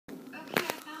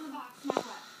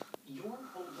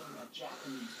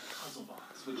Japanese puzzle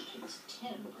box, which takes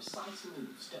 10 precise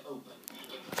moves to open.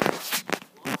 Launch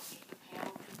the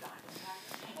panel to diamond pack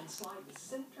and slide the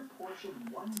center portion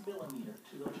 1 millimeter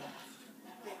to the left.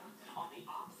 Then, on the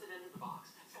opposite end of the box,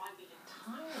 slide the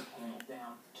entire panel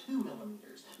down 2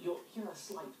 millimeters. You'll hear a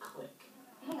slight click.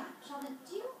 Hang on, Sheldon,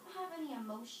 do you have any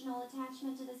emotional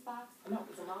attachment to this box? No,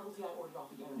 it's a novelty I ordered off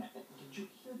the internet. Did you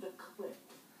hear the click?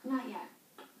 Not yet.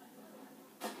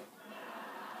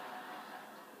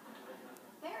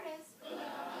 There it is.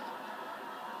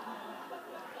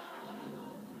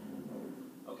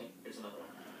 Okay, here's another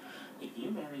one. If you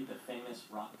married the famous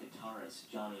rock guitarist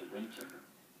Johnny Winter,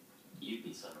 you'd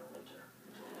be Summer Winter.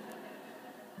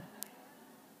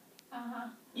 Uh-huh.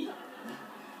 Yeah.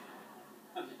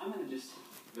 Okay, I'm gonna just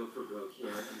go for broke here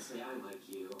and say I like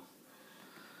you.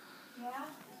 Yeah?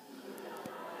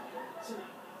 So,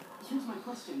 here's my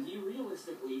question. Do you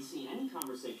realistically see any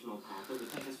conversational path that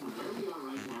would take us from where we are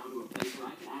right now to a place where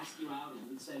I could ask you out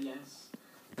and you'd say yes?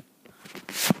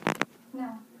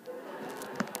 No.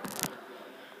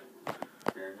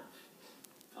 Fair enough.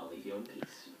 I'll leave you in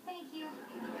peace. Thank you.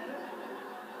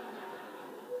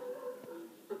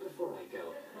 But before I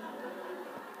go,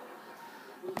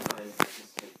 would you mind if I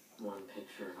just take one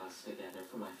picture of us together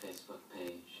for my Facebook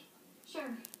page?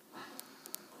 Sure.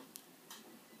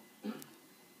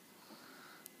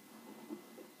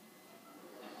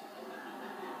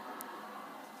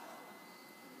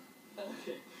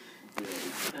 Okay. Good.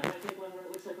 Now I take one where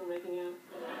it looks like we're making out.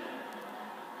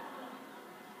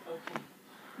 Okay.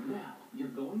 Now, you're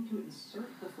going to insert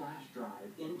the flash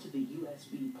drive into the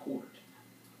USB port.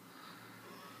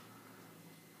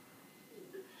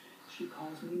 She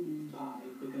calls me Moon Pie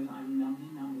because I'm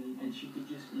nummy and she could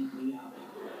just eat me up.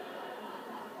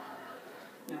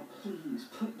 Now please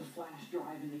put the flash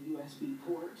drive in the USB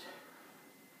port.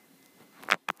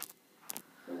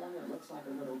 The one that looks like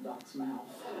a little duck's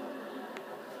mouth.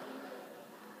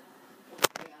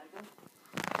 I gotta go.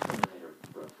 Terminator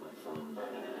broke my phone.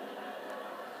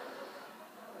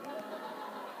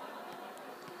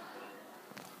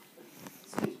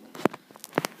 Excuse me.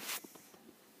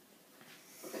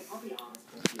 Okay, I'll be honest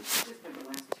with you. I've just spent the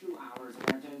last 2 hours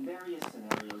imagining various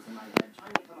scenarios in my head,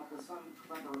 trying to come up with some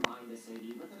clever line to say to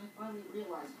you, but then I finally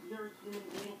realized you're a human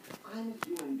being, I'm a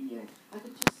human being. I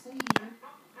could just say to you,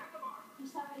 I'm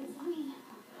sorry, it's me.